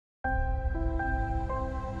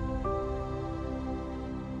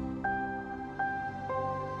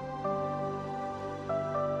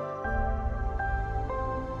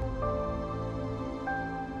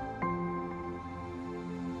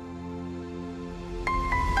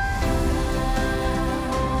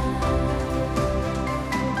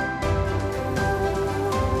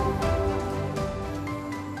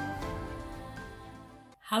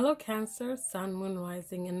Hello Cancer, Sun, Moon,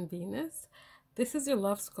 Rising, and Venus. This is your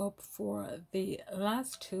love scope for the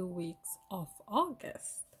last 2 weeks of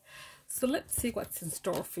August. So let's see what's in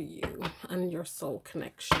store for you and your soul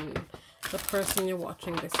connection, the person you're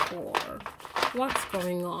watching this for. What's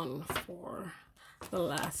going on for the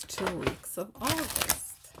last 2 weeks of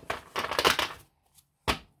August?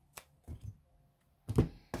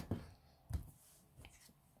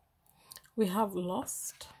 We have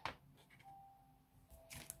lost.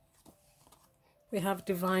 We have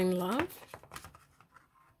divine love.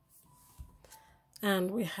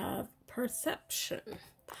 And we have perception.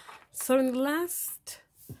 So in the last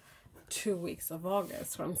 2 weeks of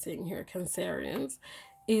August, what I'm seeing here, Cancerians,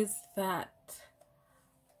 is that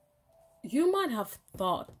you might have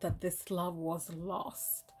thought that this love was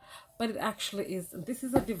lost, but it actually isn't. This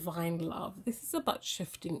is a divine love. This is about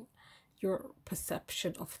shifting your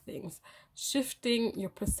perception of things, shifting your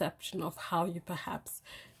perception of how you perhaps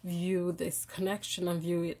view this connection and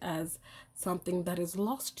view it as something that is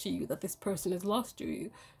lost to you, that this person is lost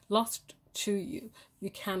to you. You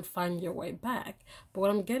can't find your way back. But what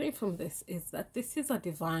I'm getting from this is that this is a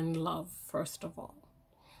divine love, first of all.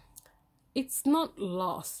 It's not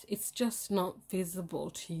lost, it's just not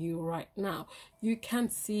visible to you right now. You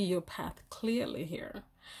can't see your path clearly here.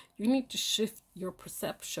 You need to shift your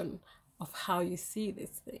perception of how you see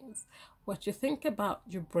these things. What you think about,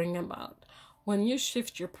 you bring about. When you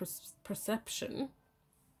shift your perception,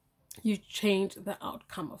 you change the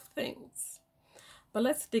outcome of things. But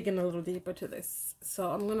let's dig in a little deeper to this.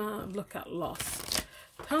 So I'm gonna look at lost.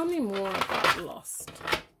 Tell me more about lost.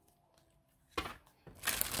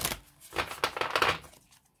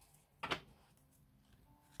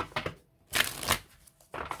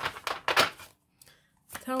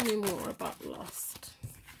 Tell me more about lost.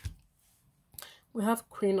 We have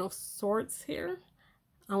Queen of Swords here,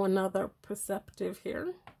 and another perceptive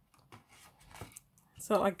here.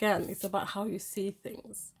 So again, it's about how you see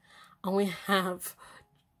things. And we have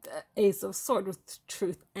the Ace of Swords with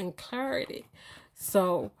truth and clarity.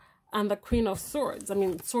 So, and the Queen of Swords, I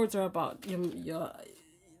mean, swords are about the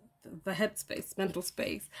headspace, mental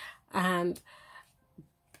space. And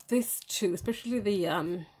this too, especially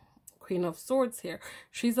the Queen of Swords here,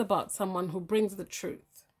 she's about someone who brings the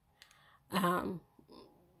truth.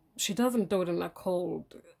 She doesn't do it in a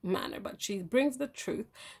cold manner, but she brings the truth.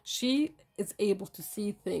 She is able to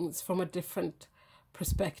see things from a different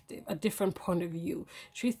perspective, a different point of view.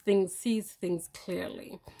 She sees things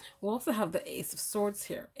clearly. We also have the Ace of Swords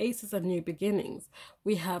here. Aces are new beginnings.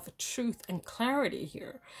 We have truth and clarity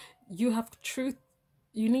here. You have truth.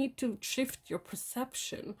 You need to shift your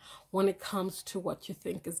perception when it comes to what you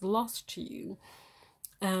think is lost to you.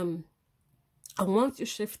 And once you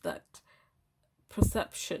shift that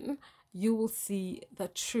perception, you will see the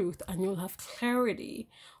truth and you'll have clarity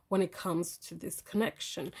when it comes to this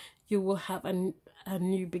connection. You will have a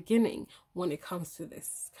new beginning when it comes to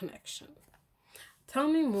this connection. Tell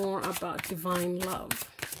me more about divine love.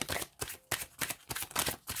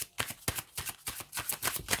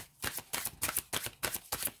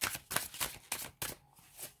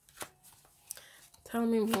 Tell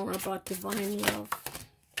me more about divine love.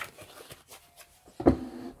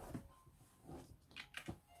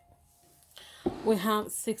 We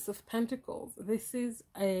have Six of Pentacles. This is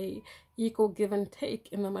a equal give and take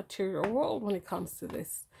in the material world when it comes to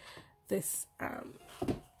this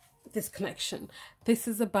connection. This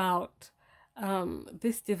is about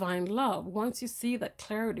this divine love. Once you see that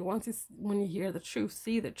clarity, when you hear the truth,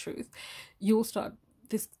 see the truth, you will start.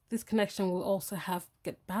 This connection will also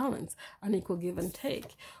get balance, an equal give and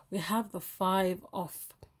take. We have the Five of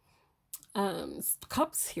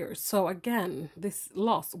Cups here. So again, this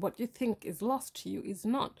loss, what you think is lost to you is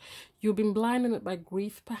not. You've been blinded by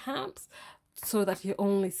grief perhaps, so that you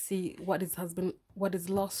only see what is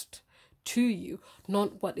lost to you,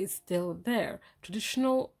 not what is still there.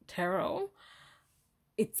 Traditional tarot,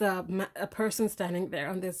 it's a person standing there,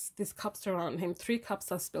 and there's cups around him. 3 cups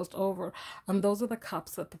are spilled over, and those are the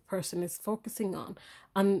cups that the person is focusing on.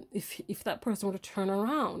 And if that person were to turn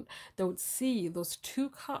around, they would see those 2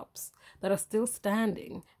 cups that are still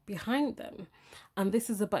standing behind them. And this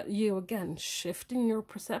is about you again, shifting your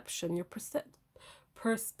perception, your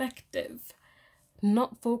perspective,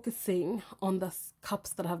 not focusing on the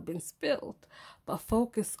cups that have been spilled, but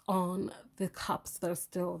focus on the cups that are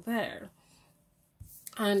still there.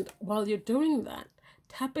 And while you're doing that,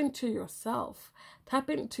 tap into yourself, tap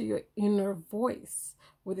into your inner voice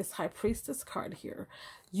with this High Priestess card here.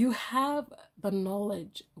 You have the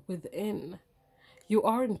knowledge within. You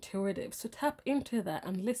are intuitive, so tap into that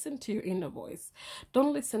and listen to your inner voice.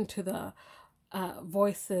 Don't listen to the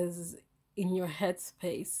voices in your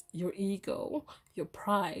headspace, your ego, your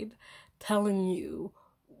pride, telling you,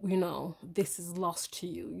 you know, this is lost to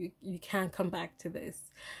you. You can't come back to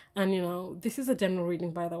this. And, you know, this is a general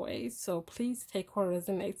reading, by the way. So please take what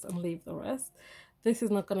resonates and leave the rest. This is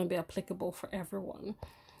not going to be applicable for everyone.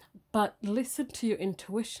 But listen to your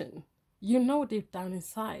intuition. You know deep down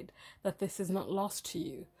inside that this is not lost to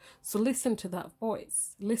you. So listen to that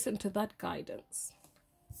voice. Listen to that guidance.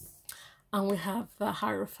 And we have the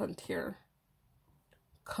Hierophant here.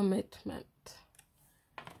 Commitment.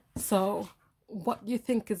 So what you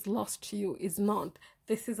think is lost to you is not.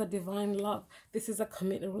 This is a divine love. This is a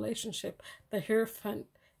committed relationship. The Hierophant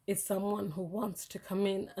is someone who wants to come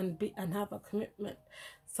in and have a commitment.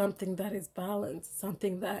 Something that is balanced.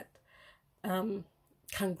 Something that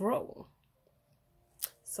can grow.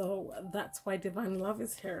 So that's why divine love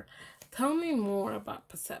is here. Tell me more about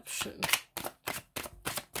perception.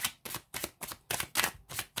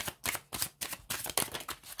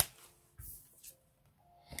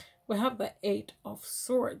 We have the Eight of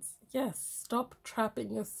Swords. Yes, stop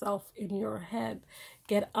trapping yourself in your head.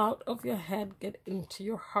 Get out of your head. Get into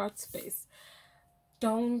your heart space.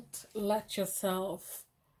 Don't let yourself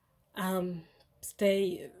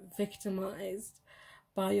stay victimized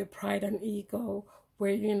by your pride and ego,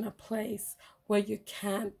 where you're in a place where you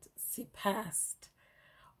can't see past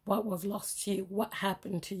what was lost to you, what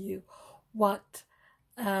happened to you, what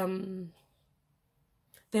they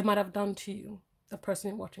might have done to you, the person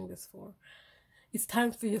you're watching this for. It's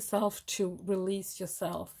time for yourself to release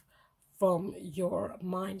yourself from your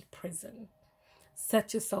mind prison.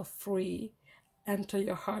 Set yourself free. Enter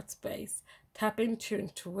your heart space. Tap into your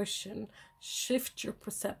intuition. Shift your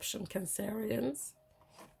perception, Cancerians.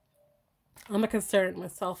 I'm a Cancerian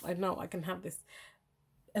myself. I know I can have this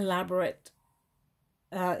elaborate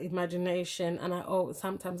imagination, and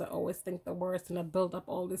sometimes I always think the worst, and I build up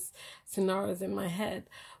all these scenarios in my head.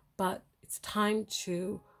 But it's time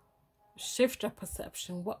to shift our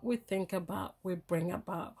perception. What we think about, we bring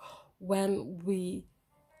about. When we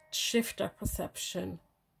shift our perception,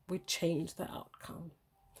 we change the outcome.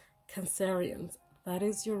 Cancerians, that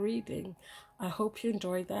is your reading. I hope you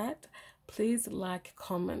enjoyed that. Please like,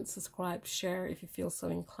 comment, subscribe, share if you feel so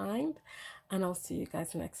inclined. And I'll see you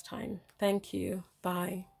guys next time. Thank you.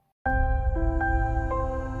 Bye.